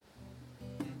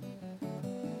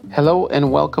Hello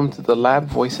and welcome to the Lab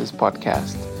Voices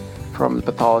podcast from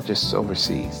Pathologists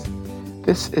Overseas.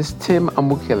 This is Tim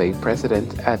Amukele,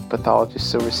 President at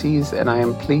Pathologists Overseas, and I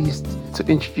am pleased to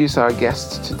introduce our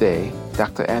guest today,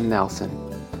 Dr. Ann Nelson.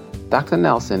 Dr.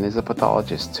 Nelson is a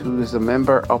pathologist who is a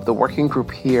member of the working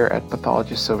group here at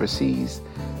Pathologists Overseas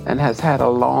and has had a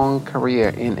long career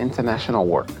in international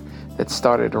work that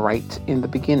started right in the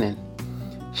beginning.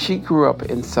 She grew up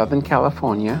in Southern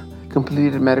California,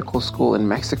 completed medical school in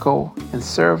Mexico, and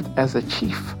served as the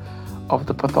chief of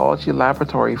the pathology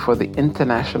laboratory for the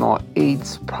International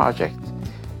AIDS Project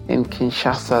in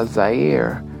Kinshasa,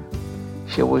 Zaire.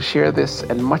 She will share this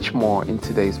and much more in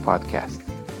today's podcast.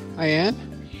 Hi,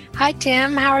 Ann. Hi,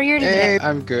 Tim. How are you today? Hey,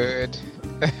 I'm good.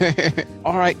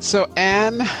 All right. So,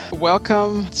 Ann,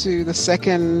 welcome to the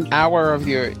second hour of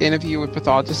your interview with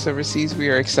Pathologists Overseas. We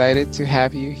are excited to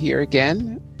have you here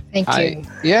again. Thank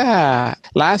you.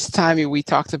 Last time we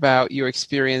talked about your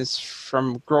experience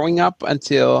from growing up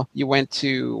until you went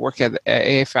to work at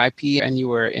AFIP and you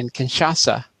were in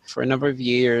Kinshasa for a number of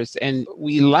years. And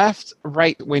we left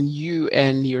right when you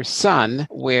and your son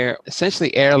were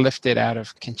essentially airlifted out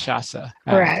of Kinshasa.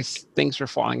 Correct. Things were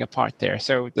falling apart there.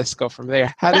 So let's go from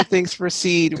there. How did things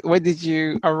proceed? When did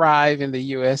you arrive in the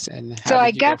U.S. and how So did I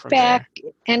you go got from back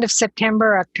there? end of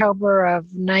September, October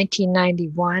of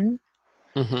 1991.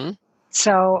 Mm-hmm.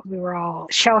 So we were all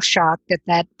shell-shocked at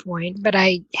that point. But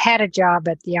I had a job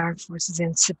at the Armed Forces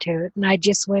Institute, and I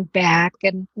just went back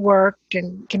and worked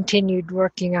and continued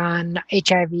working on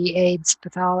HIV/AIDS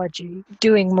pathology,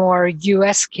 doing more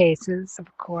U.S. cases,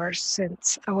 of course,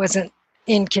 since I wasn't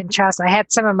in Kinshasa. I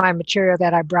had some of my material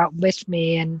that I brought with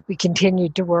me, and we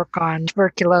continued to work on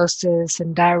tuberculosis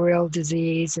and diarrheal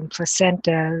disease and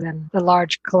placentas and the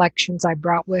large collections I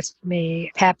brought with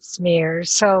me, pap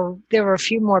smears. So there were a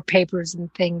few more papers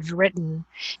and things written.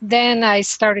 Then I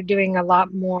started doing a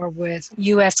lot more with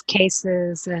U.S.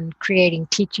 cases and creating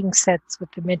teaching sets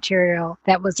with the material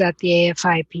that was at the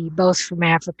AFIP, both from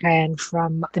Africa and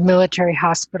from the military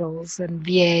hospitals and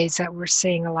VAs that were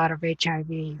seeing a lot of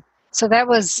HIV. So that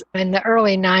was in the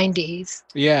early 90s.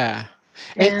 Yeah.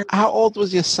 And how old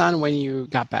was your son when you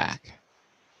got back?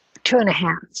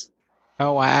 2.5.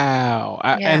 Oh, wow.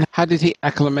 And how did he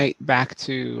acclimate back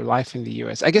to life in the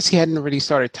U.S.? I guess he hadn't really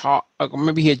started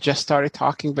maybe he had just started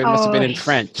talking, but it must have been in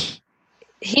French.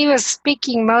 He was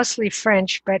speaking mostly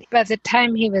French, but by the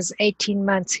time he was 18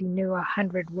 months, he knew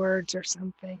 100 words or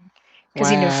something. Because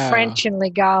he knew French and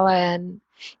Lingala, and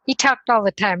he talked all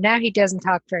the time. Now he doesn't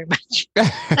talk very much.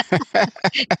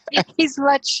 He's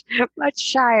much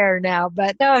shyer now.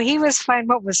 But no, he was fine.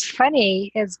 What was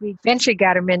funny is we eventually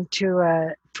got him into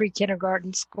a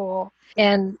pre-kindergarten school.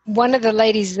 And one of the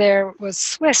ladies there was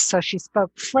Swiss, so she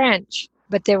spoke French.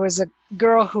 But there was a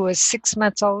girl who was 6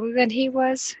 months older than he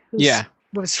was, who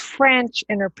was French,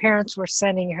 and her parents were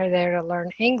sending her there to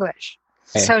learn English.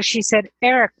 Okay. So she said,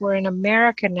 Eric, we're in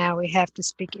America now. We have to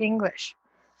speak English.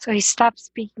 So he stopped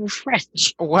speaking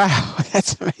French. Wow,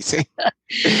 that's amazing.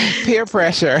 Peer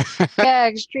pressure. Yeah,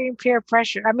 extreme peer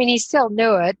pressure. I mean, he still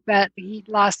knew it, but he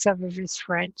lost some of his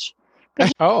French.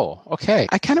 Okay.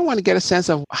 I kind of want to get a sense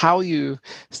of how you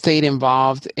stayed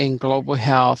involved in global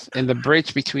health and the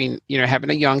bridge between, having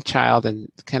a young child and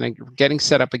kind of getting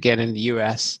set up again in the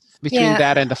U.S. Between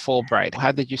that and the Fulbright,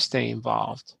 how did you stay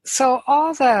involved? So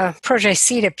all the Projet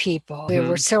SIDA people, we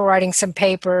were still writing some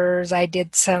papers. I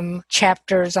did some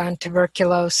chapters on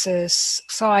tuberculosis.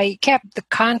 So I kept the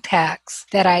contacts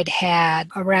that I'd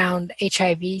had around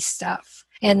HIV stuff.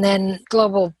 And then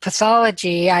global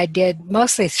pathology, I did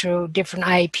mostly through different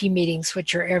IEP meetings,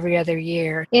 which are every other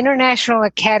year. International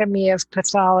Academy of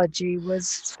Pathology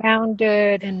was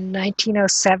founded in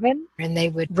 1907, and they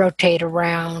would rotate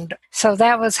around. So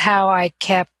that was how I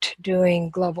kept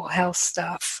doing global health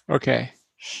stuff. Okay.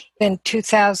 In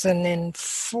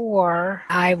 2004,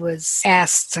 I was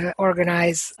asked to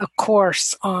organize a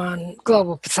course on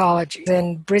global pathology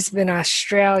in Brisbane,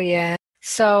 Australia.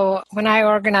 So when I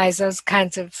organize those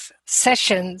kinds of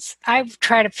sessions, I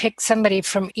try to pick somebody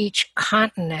from each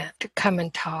continent to come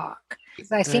and talk.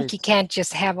 I think you can't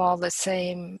just have all the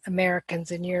same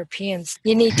Americans and Europeans.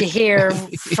 You need to hear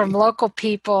from local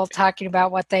people talking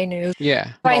about what they knew. Yeah.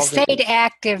 So I stayed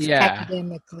active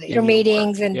academically through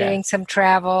meetings and doing some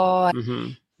travel.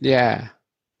 Mm-hmm. Yeah. I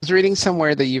was reading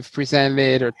somewhere that you've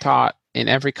presented or taught in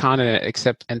every continent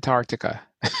except Antarctica.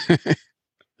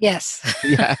 Yes.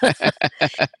 Yeah.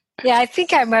 Yeah, I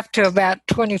think I'm up to about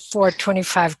 24,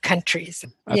 25 countries.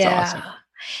 That's awesome.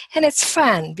 And it's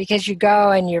fun because you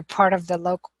go and you're part of the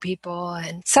local people.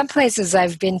 And some places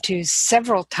I've been to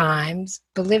several times,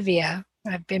 Bolivia,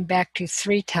 I've been back to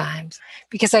 3 times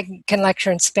because I can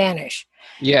lecture in Spanish.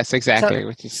 Yes, So, exactly,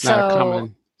 which is not a so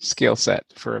common skill set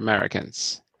for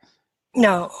Americans.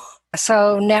 no.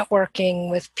 So networking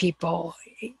with people,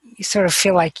 you sort of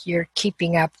feel like you're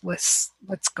keeping up with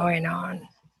what's going on.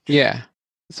 Yeah.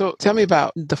 So tell me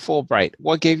about the Fulbright.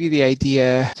 What gave you the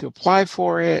idea to apply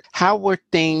for it? How were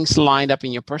things lined up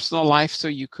in your personal life so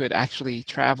you could actually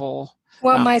travel?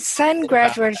 Well, Um, my son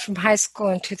graduated from high school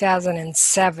in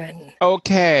 2007.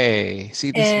 okay.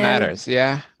 See, this And matters.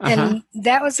 Yeah. Uh-huh. And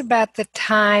that was about the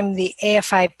time the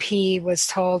AFIP was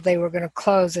told they were going to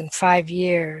close in 5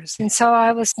 years. And so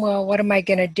I was, well, what am I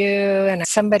going to do? And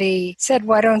somebody said,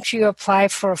 why don't you apply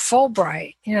for a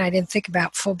Fulbright? I didn't think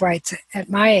about Fulbrights at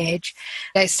my age.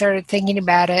 I started thinking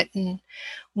about it and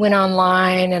went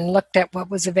online and looked at what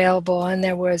was available. And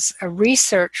there was a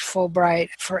research Fulbright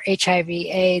for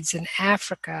HIV/AIDS in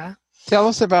Africa. Tell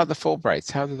us about the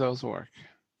Fulbrights. How do those work?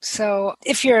 So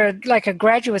if you're like a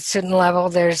graduate student level,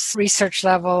 there's research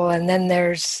level, and then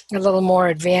there's a little more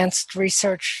advanced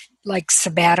research, like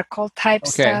sabbatical type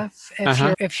Okay. stuff if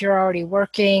Uh-huh. you're already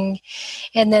working.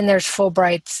 And then there's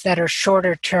Fulbrights that are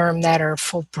shorter term, that are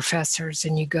full professors,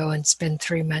 and you go and spend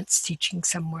 3 months teaching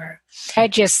somewhere. I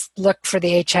just looked for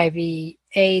the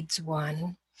HIV/AIDS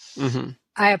one. Mm-hmm.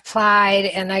 I applied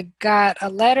and I got a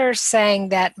letter saying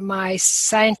that my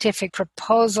scientific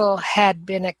proposal had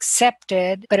been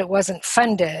accepted, but it wasn't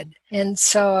funded. And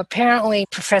so apparently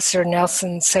Professor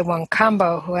Nelson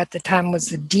Sewon-Kambo, who at the time was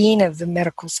the dean of the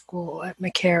medical school at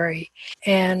McCary,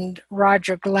 and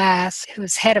Roger Glass, who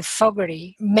was head of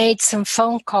Fogarty, made some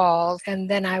phone calls, and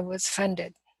then I was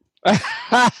funded.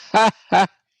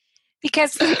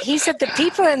 Because he said the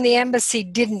people in the embassy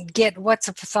didn't get what's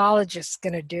a pathologist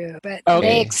going to do, but they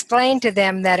Okay. explained to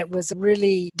them that it was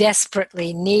really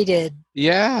desperately needed.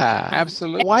 Yeah,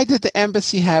 absolutely. Why did the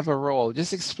embassy have a role?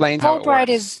 Just explain how it Fulbright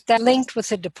is works. linked with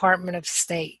the Department of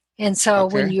State. And so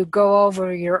when Okay. you go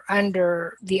over, you're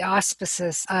under the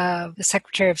auspices of the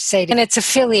Secretary of State, and it's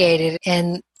affiliated,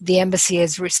 and the embassy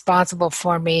is responsible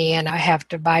for me, and I have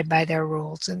to abide by their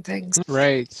rules and things.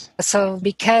 Right. So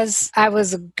because I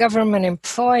was a government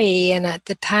employee, and at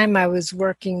the time I was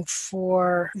working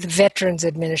for the Veterans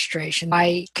Administration,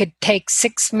 I could take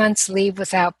 6 months leave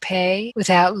without pay,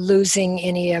 without losing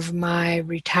any of my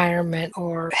retirement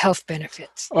or health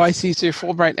benefits. Oh, I see. So your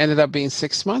Fulbright ended up being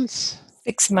 6 months?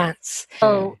 6 months. Okay.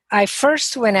 So I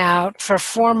first went out for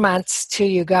 4 months to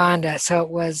Uganda. So it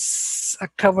was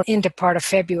October into part of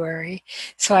February.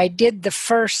 So I did the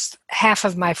first half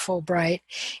of my Fulbright,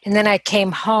 and then I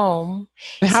came home.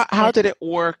 And how did it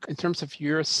work in terms of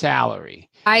your salary?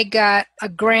 I got a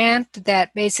grant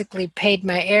that basically paid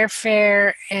my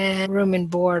airfare and room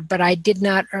and board, but I did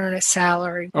not earn a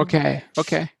salary. Okay.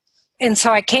 Okay. And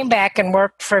so I came back and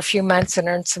worked for a few months and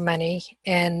earned some money,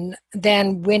 and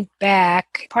then went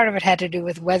back. Part of it had to do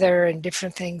with weather and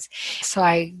different things. So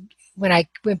when I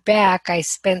went back, I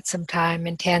spent some time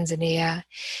in Tanzania.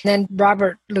 And then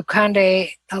Robert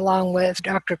Lukande, along with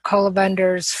Dr.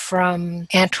 Kolabunders from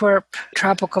Antwerp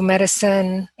Tropical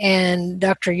Medicine, and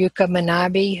Dr. Yuka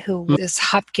Manabe, who was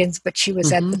Hopkins, but she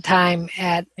was at the time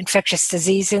at Infectious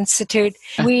Disease Institute.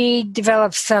 We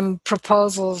developed some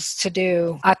proposals to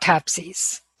do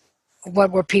autopsies.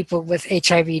 What were people with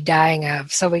HIV dying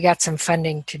of? So we got some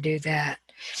funding to do that.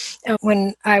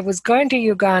 When I was going to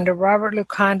Uganda, Robert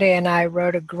Lukande and I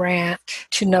wrote a grant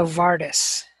to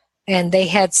Novartis, and they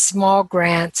had small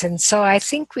grants. And so I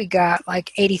think we got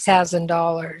like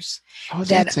 $80,000 Oh,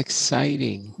 that's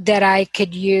exciting. that I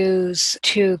could use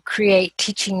to create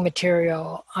teaching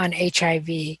material on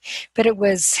HIV. But it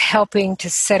was helping to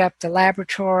set up the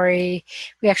laboratory.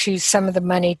 We actually used some of the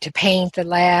money to paint the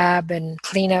lab and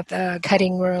clean up the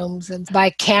cutting rooms and buy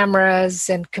cameras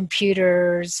and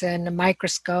computers and a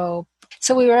microscope.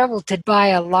 So we were able to buy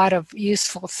a lot of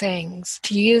useful things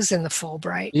to use in the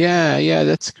Fulbright. Yeah,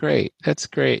 that's great. That's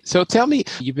great. So tell me,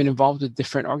 you've been involved with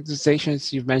different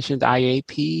organizations. You've mentioned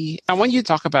IAP. I want you to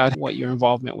talk about what your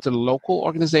involvement with the local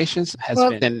organizations has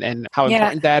been and how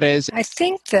important that is. I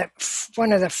think that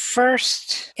one of the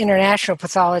first international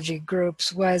pathology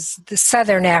groups was the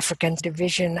Southern African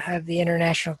Division of the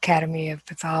International Academy of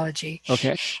Pathology.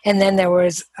 Okay. And then there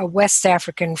was a West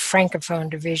African Francophone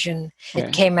division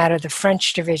that came out of the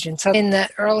French division. So in the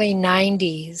early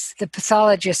 90s, the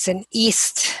pathologists in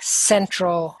East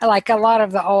Central, like a lot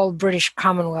of the old British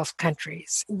Commonwealth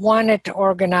countries, wanted to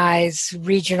organize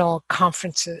regional regional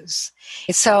conferences.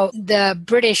 So the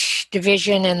British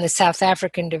division and the South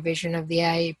African division of the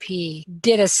IAP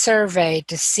did a survey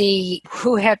to see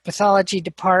who had pathology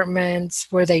departments,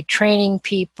 were they training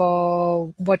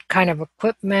people, what kind of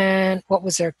equipment, what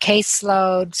was their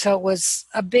caseload. So it was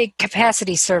a big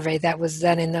capacity survey that was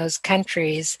done in those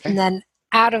countries. And then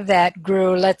out of that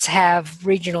grew, let's have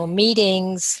regional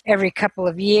meetings every couple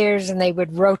of years, and they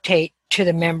would rotate to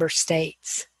the member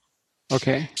states.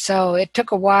 Okay. So it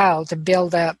took a while to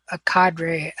build up a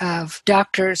cadre of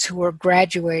doctors who were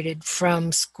graduated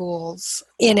from schools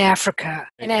in Africa.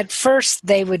 And at first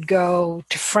they would go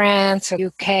to France or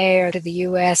UK or to the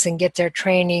US and get their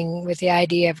training with the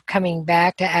idea of coming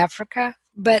back to Africa.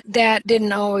 But that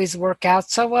didn't always work out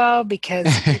so well because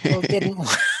people didn't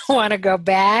want to go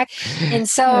back. And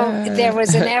so there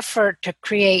was an effort to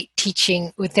create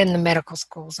teaching within the medical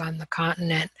schools on the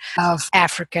continent of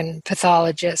African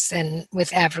pathologists and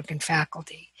with African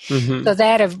faculty. Mm-hmm. So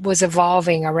that was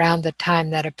evolving around the time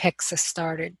that APEXA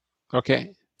started.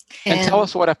 Okay. And tell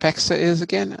us what APEXA is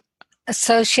again.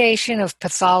 Association of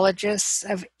Pathologists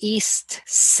of East,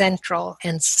 Central,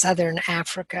 and Southern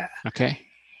Africa. Okay.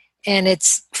 And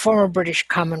it's former British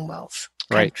Commonwealth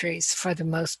countries for the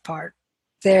most part.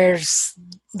 There's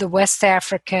the West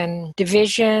African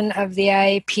division of the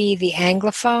IAP, the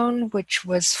Anglophone, which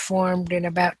was formed in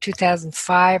about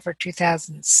 2005 or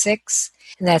 2006.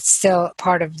 And that's still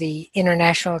part of the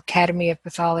International Academy of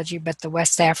Pathology, but the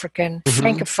West African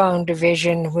Francophone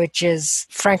division, which is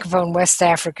Francophone West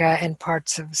Africa and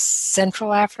parts of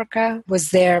Central Africa, was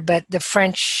there, but the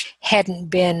French hadn't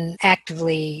been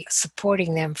actively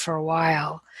supporting them for a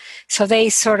while. So they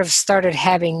sort of started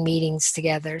having meetings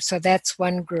together. So that's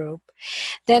one group.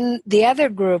 Then the other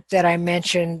group that I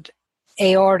mentioned,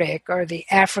 AORTIC, or the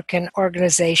African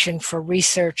Organization for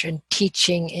Research and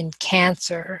Teaching in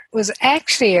Cancer, was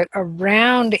actually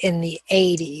around in the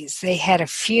 80s. They had a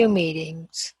few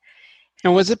meetings.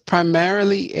 And was it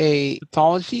primarily a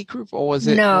pathology group, or was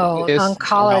it? No,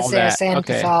 oncologists and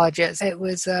pathologists. It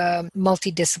was a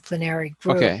multidisciplinary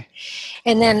group. Okay.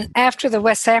 And then after the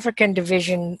West African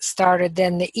division started,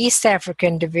 then the East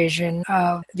African division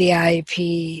of the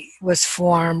IEP was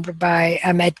formed by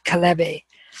Ahmed Kalebe.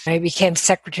 He became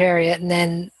secretariat, and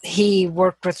then he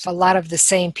worked with a lot of the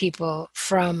same people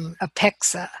from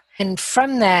APEXA. And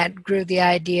from that grew the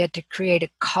idea to create a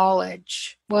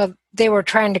college. Well, they were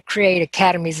trying to create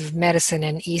academies of medicine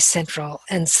in East Central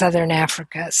and Southern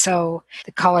Africa. So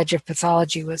the College of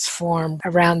Pathology was formed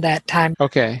around that time.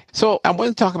 Okay. So I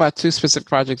want to talk about two specific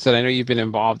projects that I know you've been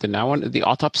involved in. The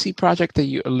autopsy project that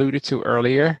you alluded to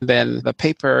earlier, then the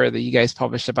paper that you guys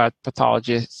published about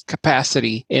pathologist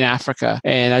capacity in Africa.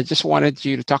 And I just wanted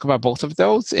you to talk about both of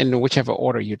those in whichever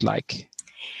order you'd like.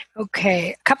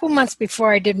 Okay, a couple months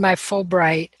before I did my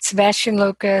Fulbright, Sebastian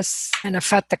Lucas and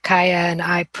Afat Takaya and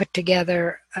I put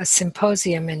together a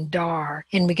symposium in Dar,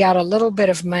 and we got a little bit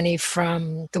of money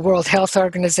from the World Health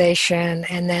Organization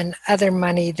and then other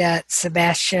money that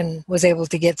Sebastian was able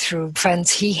to get through funds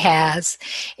he has,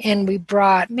 and we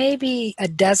brought maybe a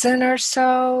dozen or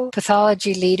so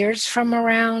pathology leaders from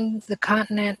around the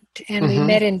continent, and we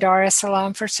met in Dar es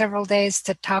Salaam for several days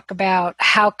to talk about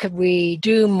how could we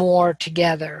do more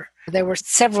together. There were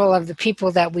several of the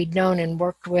people that we'd known and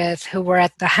worked with who were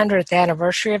at the 100th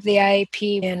anniversary of the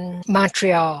IAP in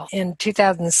Montreal in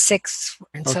 2006.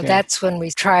 And so that's when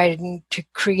we tried to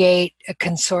create a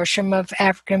consortium of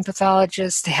African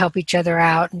pathologists to help each other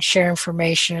out and share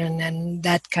information and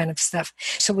that kind of stuff.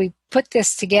 So we put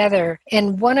this together.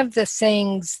 And one of the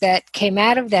things that came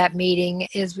out of that meeting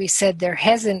is we said there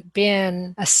hasn't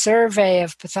been a survey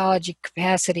of pathology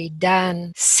capacity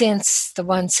done since the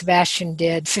one Sebastian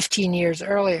did 15 years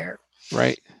earlier.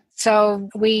 Right. So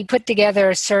we put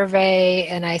together a survey,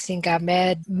 and I think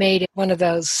Ahmed made one of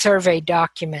those survey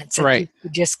documents. Right. You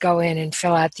could just go in and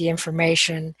fill out the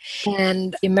information.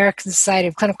 And the American Society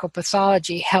of Clinical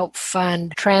Pathology helped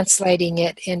fund translating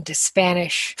it into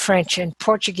Spanish, French, and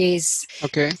Portuguese.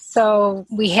 Okay. So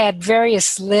we had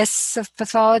various lists of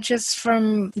pathologists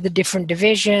from the different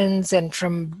divisions and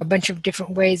from a bunch of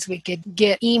different ways we could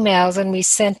get emails, and we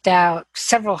sent out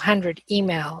several hundred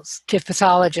emails to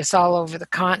pathologists all over the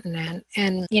continent.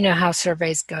 And you know how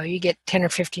surveys go. You get 10 or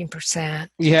 15%.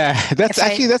 Yeah,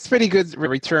 that's pretty good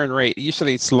return rate.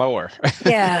 Usually it's lower.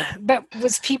 Yeah, but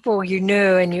with people you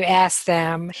knew and you asked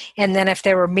them. And then if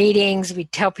there were meetings,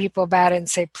 we'd tell people about it and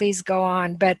say, please go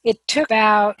on. But it took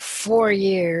about 4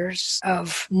 years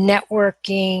of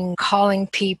networking, calling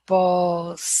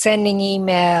people, sending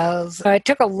emails. So it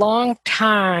took a long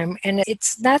time, and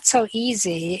it's not so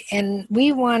easy. And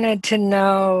we wanted to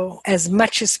know as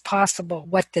much as possible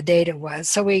what the the data was.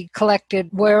 So we collected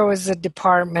where was the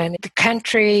department, the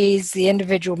countries, the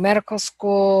individual medical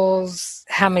schools,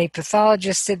 how many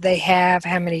pathologists did they have,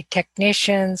 how many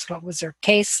technicians, what was their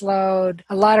caseload,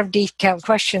 a lot of detailed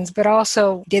questions, but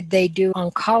also did they do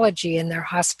oncology in their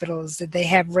hospitals? Did they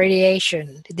have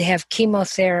radiation? Did they have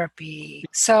chemotherapy?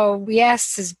 So we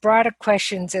asked as broad a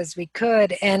questions as we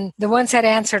could, and the ones that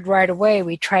answered right away,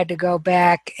 we tried to go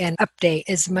back and update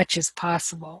as much as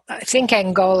possible. I think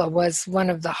Angola was one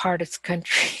of the hardest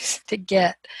countries to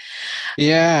get.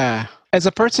 Yeah. As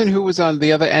a person who was on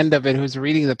the other end of it, who's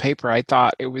reading the paper, I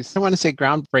thought it was, I don't want to say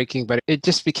groundbreaking, but it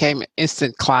just became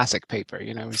instant classic paper.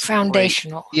 You know, it was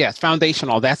Foundational. great. Yes,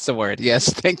 foundational. That's the word. Yes,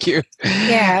 thank you.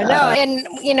 Yeah, no,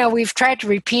 and we've tried to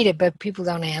repeat it, but people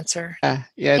don't answer. Yeah,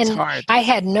 it's and hard. I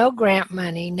had no grant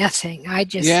money, nothing. I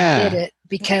just did it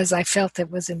because I felt it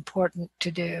was important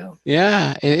to do.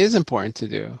 Yeah, it is important to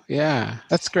do. Yeah,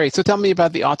 that's great. So tell me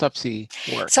about the autopsy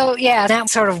work. So that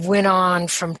sort of went on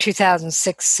from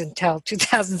 2006 until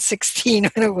 2016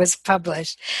 when it was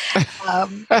published.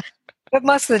 But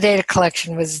most of the data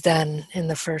collection was done in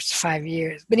the first 5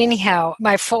 years. But anyhow,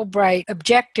 my Fulbright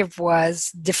objective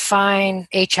was define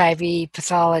HIV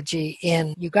pathology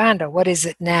in Uganda. What is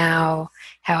it now?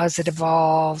 How has it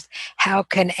evolved? How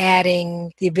can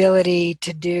adding the ability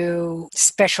to do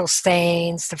special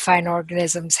stains to find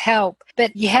organisms help?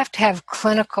 But you have to have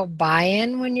clinical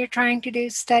buy-in when you're trying to do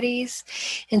studies.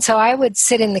 And so I would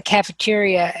sit in the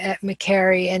cafeteria at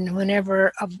McCary, and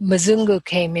whenever a Mzungu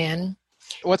came in,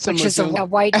 which is a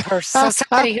white person, so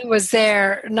somebody who was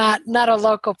there, not a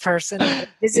local person, but a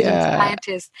visiting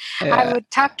scientist. I would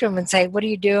talk to him and say, what are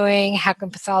you doing? How can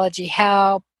pathology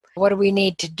help? What do we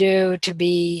need to do to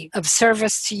be of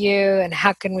service to you, and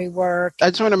how can we work? I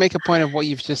just want to make a point of what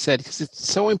you've just said, because it's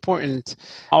so important.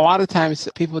 A lot of times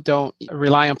people don't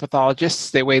rely on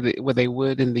pathologists the way they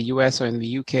would in the US or in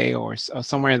the UK or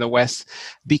somewhere in the West,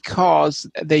 because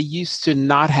they're used to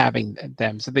not having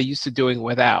them. So they're used to doing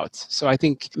without. So I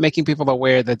think making people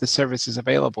aware that the service is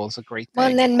available is a great thing. Well,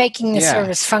 and then making the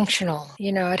service functional.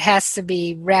 It has to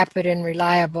be rapid and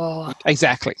reliable.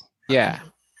 Exactly. Yeah.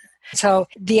 So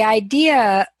the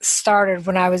idea started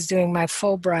when I was doing my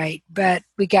Fulbright, but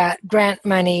we got grant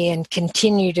money and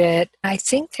continued it. I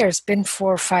think there's been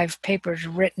 4 or 5 papers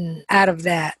written out of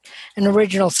that. An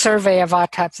original survey of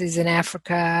autopsies in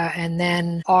Africa, and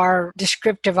then our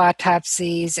descriptive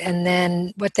autopsies. And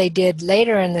then what they did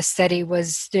later in the study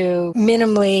was do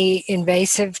minimally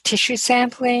invasive tissue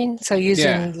sampling, so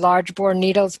using large bore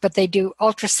needles, but they do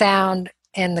ultrasound,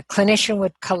 and the clinician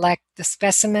would collect the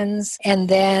specimens, and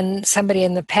then somebody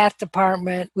in the path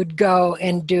department would go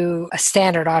and do a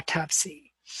standard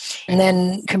autopsy, and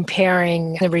then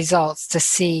comparing the results to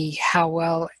see how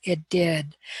well it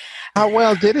did. How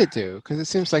well did it do? Because it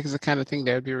seems like it's the kind of thing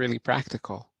that would be really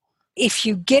practical. If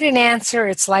you get an answer,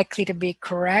 it's likely to be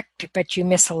correct, but you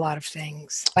miss a lot of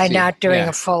things by not doing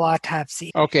a full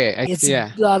autopsy. Okay. It's a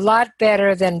lot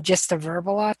better than just a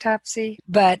verbal autopsy,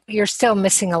 but you're still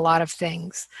missing a lot of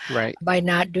things by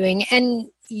not doing. And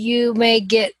you may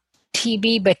get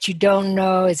TB, but you don't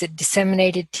know, is it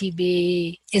disseminated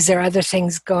TB? Is there other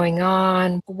things going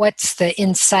on? What's the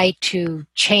insight to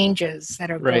changes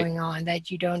that are going on that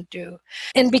you don't do?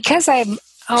 And because I'm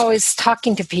always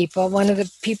talking to people, one of the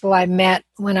people I met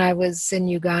when I was in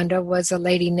Uganda was a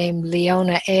lady named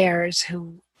Leona Ayers,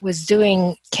 who was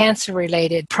doing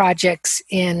cancer-related projects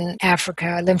in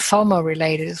Africa.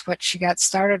 Lymphoma-related is what she got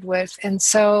started with. And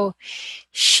so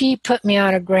she put me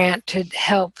on a grant to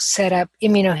help set up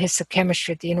immunohistochemistry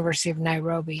at the University of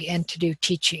Nairobi and to do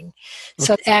teaching.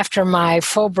 So after my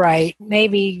Fulbright,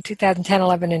 maybe 2010,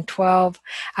 11, and 12,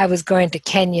 I was going to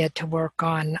Kenya to work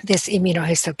on this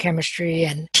immunohistochemistry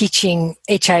and teaching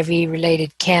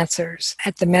HIV-related cancers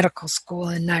at the medical school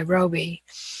in Nairobi.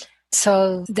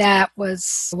 So that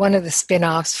was one of the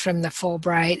spin-offs from the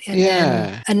Fulbright. And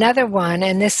then another one,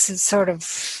 and this is sort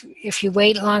of, if you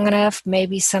wait long enough,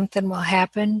 maybe something will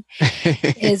happen,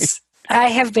 is I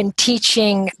have been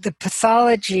teaching the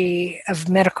pathology of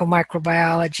medical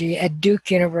microbiology at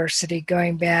Duke University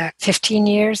going back 15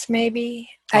 years maybe.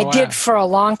 I did for a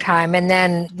long time, and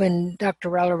then when Dr.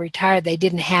 Reller retired, they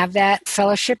didn't have that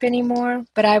fellowship anymore.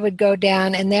 But I would go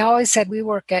down, and they always said, we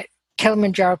work at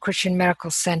Kilimanjaro Christian Medical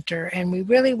Center, and we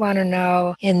really want to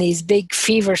know in these big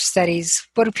fever studies,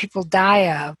 what do people die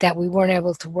of that we weren't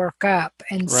able to work up?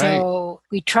 And so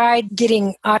we tried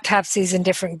getting autopsies in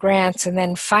different grants, and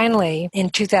then finally in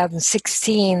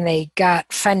 2016 they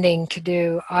got funding to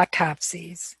do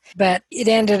autopsies. But it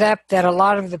ended up that a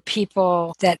lot of the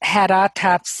people that had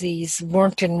autopsies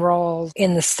weren't enrolled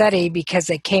in the study because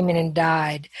they came in and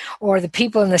died, or the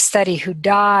people in the study who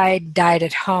died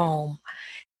at home.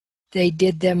 They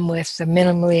did them with the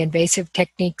minimally invasive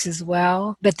techniques as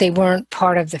well, but they weren't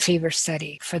part of the fever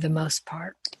study for the most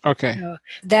part. Okay. So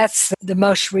that's the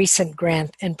most recent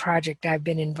grant and project I've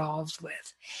been involved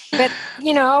with. But,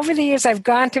 over the years I've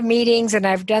gone to meetings and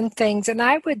I've done things, and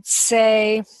I would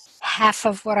say half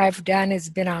of what I've done has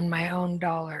been on my own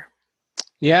dollar.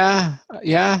 Yeah,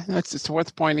 it's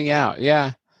worth pointing out.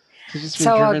 Yeah. It's just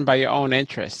been driven by your own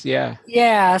interests. Yeah.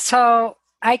 Yeah, so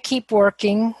I keep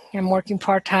working. I'm working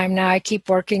part-time now. I keep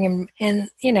working, and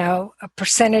a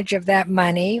percentage of that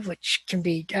money, which can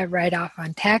be a write-off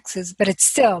on taxes, but it's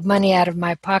still money out of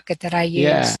my pocket that I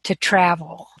use to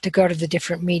travel, to go to the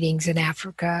different meetings in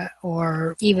Africa,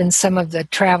 or even some of the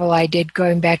travel I did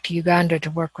going back to Uganda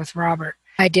to work with Robert.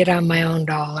 I did on my own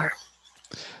dollar.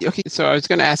 Okay, so I was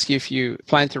going to ask you if you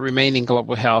plan to remain in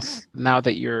global health now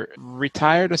that you're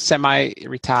retired or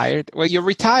semi-retired. Well, you're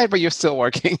retired, but you're still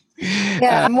working.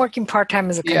 Yeah, I'm working part-time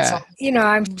as a consultant.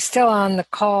 I'm still on the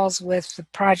calls with the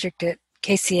project at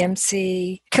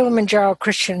KCMC, Kilimanjaro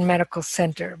Christian Medical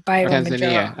Center,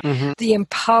 Tanzania. Mm-hmm. The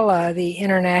Impala, the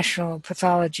international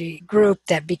pathology group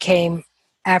that became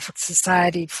African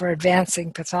Society for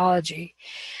Advancing Pathology,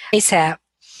 ASAP,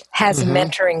 has a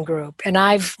mentoring group, and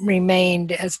I've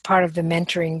remained as part of the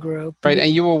mentoring group. Right,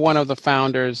 and you were one of the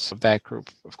founders of that group,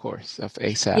 of course, of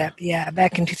ASAP. Yeah,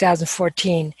 back in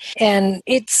 2014. And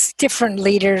it's different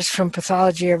leaders from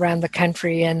pathology around the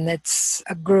country, and it's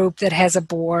a group that has a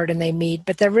board and they meet,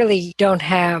 but they really don't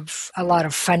have a lot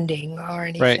of funding or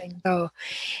anything. Right.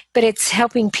 But it's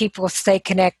helping people stay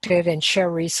connected and share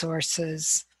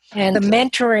resources. And the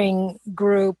mentoring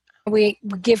group, we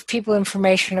give people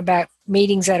information about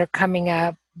meetings that are coming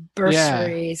up,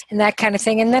 bursaries, and that kind of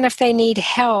thing. And then if they need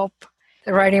help,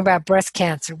 they're writing about breast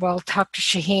cancer, well, talk to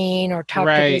Shaheen or talk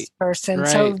to this person.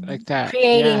 So like that.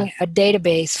 Creating a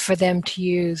database for them to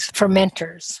use for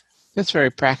mentors. That's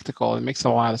very practical. It makes a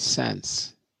lot of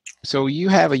sense. So you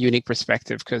have a unique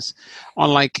perspective because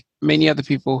unlike many other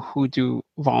people who do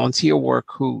volunteer work,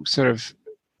 who sort of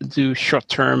do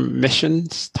short-term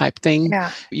missions type thing.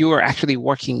 Yeah. You were actually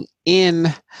working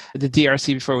in the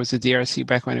DRC before it was the DRC,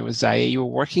 back when it was Zaire. You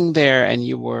were working there and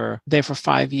you were there for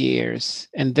 5 years.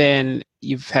 And then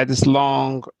you've had this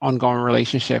long ongoing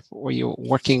relationship where you're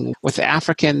working with the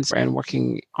Africans and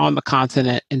working on the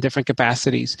continent in different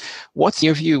capacities. What's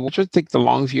your view? What do you think the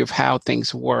long view of how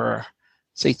things were,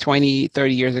 say 20,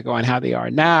 30 years ago and how they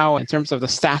are now in terms of the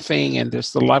staffing and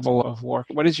just the level of work?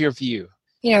 What is your view?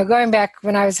 Going back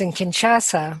when I was in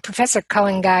Kinshasa, Professor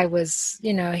Kalengai was,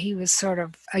 he was sort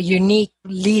of a unique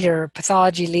leader,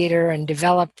 pathology leader, and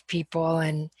developed people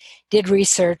and did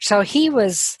research. So he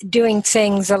was doing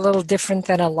things a little different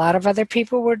than a lot of other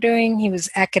people were doing. He was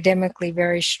academically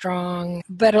very strong,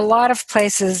 but a lot of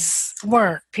places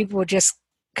weren't. People would just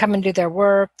come and do their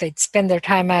work. They'd spend their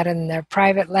time out in their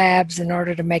private labs in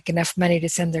order to make enough money to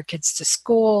send their kids to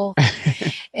school.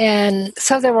 And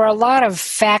so there were a lot of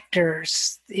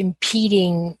factors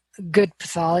impeding good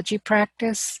pathology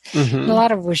practice. Mm-hmm. A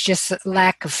lot of it was just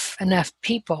lack of enough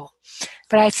people.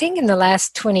 But I think in the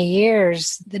last 20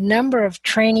 years, the number of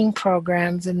training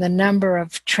programs and the number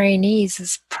of trainees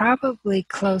is probably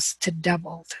close to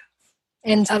doubled.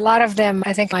 And a lot of them,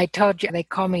 I think I told you, they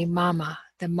call me Mama.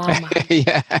 The mama.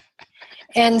 Yeah.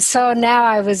 And so now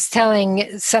I was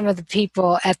telling some of the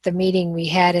people at the meeting we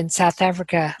had in South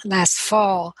Africa last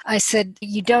fall, I said,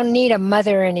 you don't need a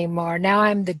mother anymore. Now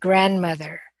I'm the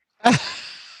grandmother.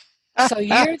 So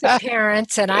you're the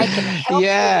parents and I can help you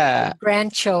with your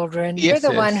grandchildren. You're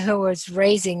the one who was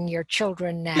raising your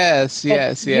children now. Yes.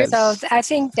 So I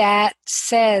think that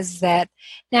says that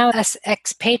now us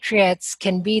expatriates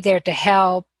can be there to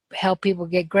help people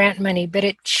get grant money, but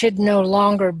it should no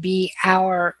longer be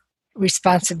our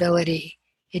responsibility.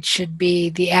 It should be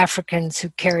the Africans who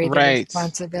carry the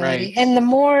responsibility. Right. And the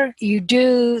more you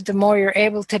do, the more you're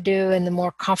able to do, and the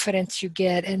more confidence you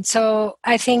get. And so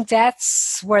I think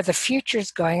that's where the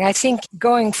future's going. I think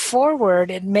going forward,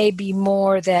 it may be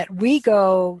more that we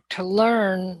go to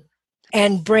learn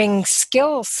and bring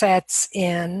skill sets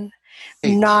in,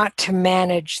 not to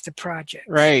manage the project.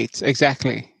 Right,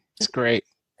 exactly. It's great.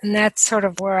 And that's sort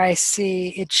of where I see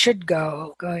it should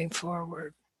go going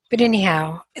forward. But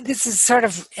anyhow, this is sort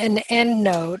of an end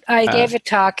note. I gave a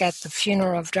talk at the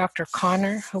funeral of Dr.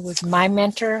 Connor, who was my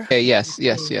mentor.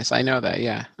 Yes. I know that.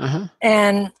 Yeah.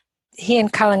 And he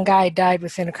and Kalangai died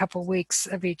within a couple of weeks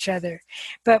of each other.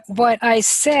 But what I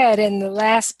said in the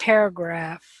last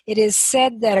paragraph, it is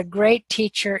said that a great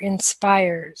teacher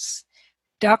inspires.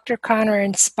 Dr. Connor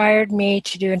inspired me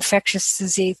to do infectious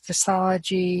disease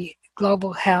pathology,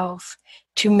 global health,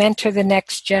 to mentor the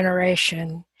next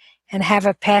generation, and have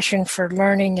a passion for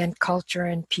learning and culture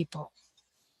and people.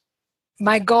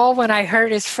 My goal when I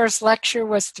heard his first lecture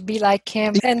was to be like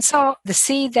him. And so the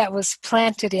seed that was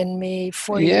planted in me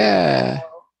 40 years ago,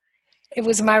 it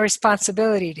was my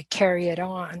responsibility to carry it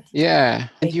on. Yeah,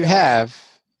 and you have.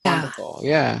 Wonderful,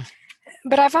 yeah.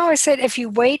 But I've always said, if you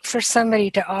wait for somebody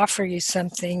to offer you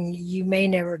something, you may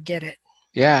never get it.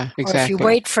 Yeah, exactly. Or if you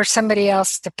wait for somebody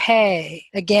else to pay,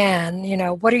 again,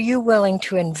 what are you willing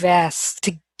to invest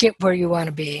to get where you want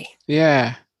to be?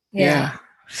 Yeah.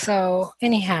 So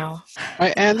anyhow.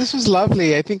 And this was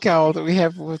lovely. I think we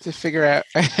have to figure out.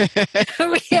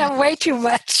 We have way too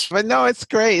much. But no, it's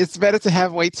great. It's better to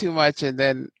have way too much and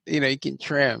then, you can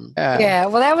trim. Yeah,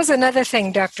 well, that was another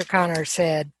thing Dr. Connor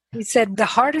said. He said, the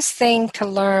hardest thing to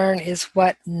learn is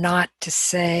what not to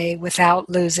say without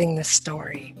losing the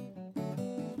story.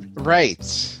 Right.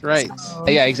 So,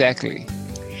 yeah, exactly.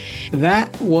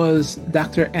 That was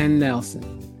Dr. Ann Nelson.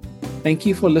 Thank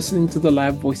you for listening to the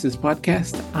Lab Voices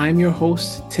podcast. I'm your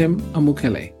host, Tim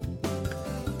Amukele.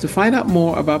 To find out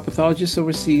more about Pathologists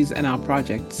Overseas and our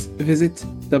projects, visit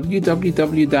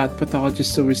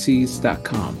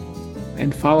www.pathologistoverseas.com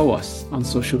and follow us on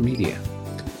social media.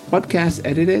 Podcast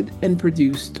edited and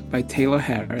produced by Taylor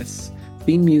Harris.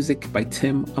 Theme music by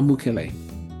Tim Amukele.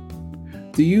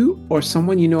 Do you or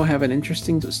someone you know have an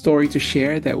interesting story to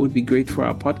share that would be great for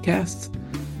our podcast?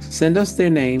 Send us their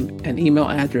name and email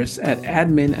address at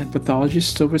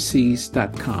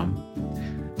admin@pathologistoverseas.com.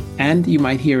 And you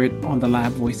might hear it on the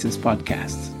Lab Voices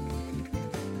podcast.